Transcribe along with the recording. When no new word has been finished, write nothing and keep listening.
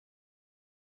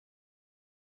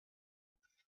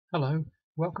Hello,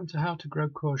 welcome to How to Grow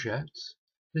Courgettes.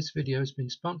 This video has been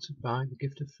sponsored by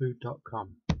thegiftoffood.com.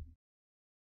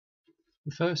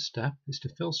 The first step is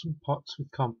to fill some pots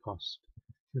with compost.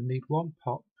 You'll need one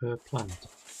pot per plant.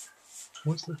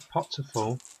 Once the pots are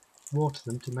full, water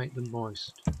them to make them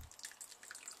moist.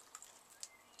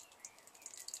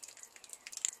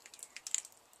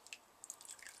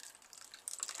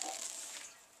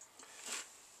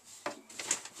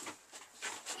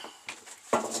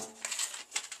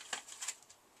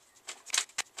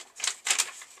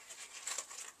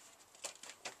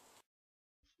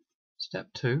 Step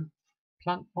 2.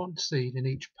 Plant one seed in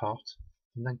each pot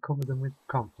and then cover them with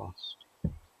compost.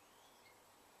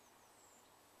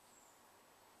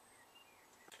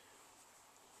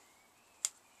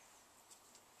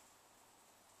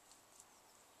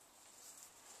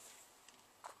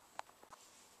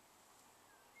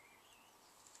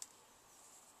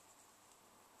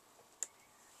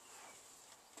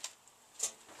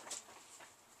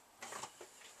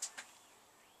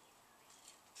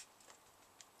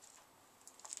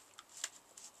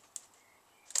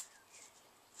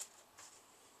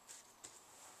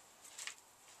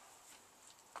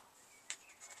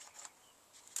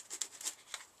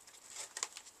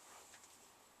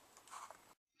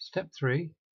 Step 3.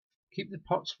 Keep the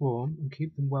pots warm and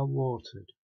keep them well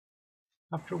watered.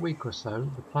 After a week or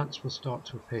so, the plants will start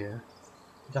to appear,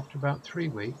 and after about 3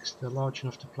 weeks they're large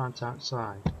enough to plant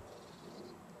outside.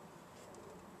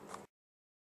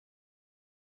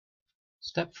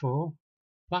 Step 4.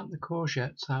 Plant the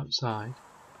courgettes outside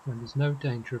when there's no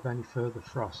danger of any further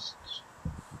frosts.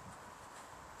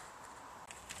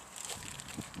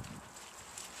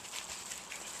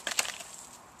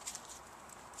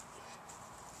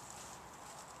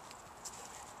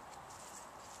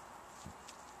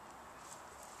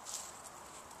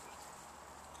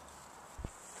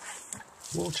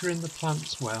 Water in the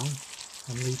plants well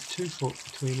and leave 2 foot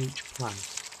between each plant.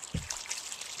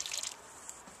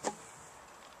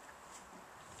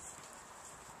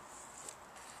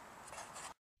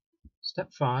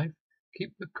 Step 5.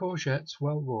 Keep the courgettes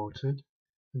well watered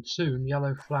and soon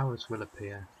yellow flowers will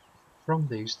appear. From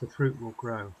these the fruit will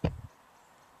grow.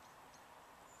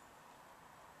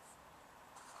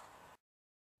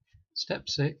 Step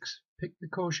 6. Pick the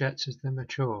courgettes as they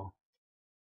mature.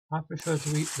 I prefer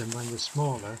to eat them when they're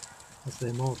smaller as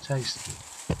they're more tasty.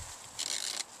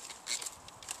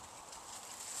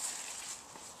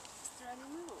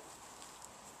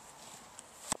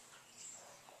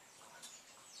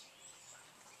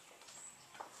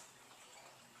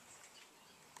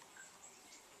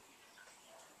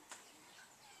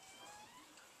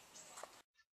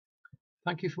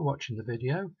 Thank you for watching the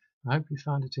video. I hope you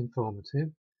found it informative.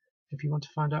 If you want to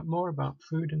find out more about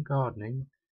food and gardening,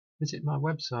 visit my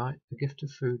website,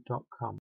 thegiftoffood.com.